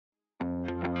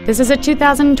This is a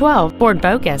 2012 Ford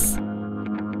Focus.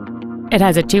 It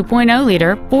has a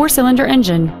 2.0-liter four-cylinder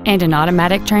engine and an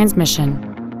automatic transmission.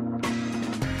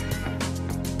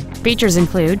 Features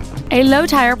include a low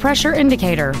tire pressure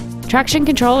indicator, traction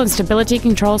control and stability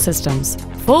control systems,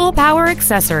 full power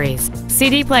accessories,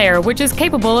 CD player which is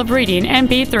capable of reading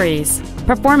MP3s,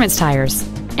 performance tires,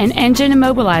 an engine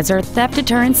immobilizer theft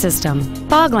deterrent system,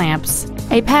 fog lamps,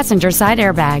 a passenger side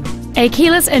airbag, a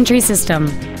keyless entry system,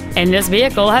 and this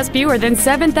vehicle has fewer than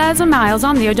 7,000 miles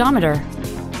on the odometer.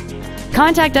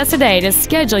 Contact us today to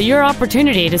schedule your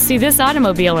opportunity to see this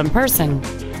automobile in person.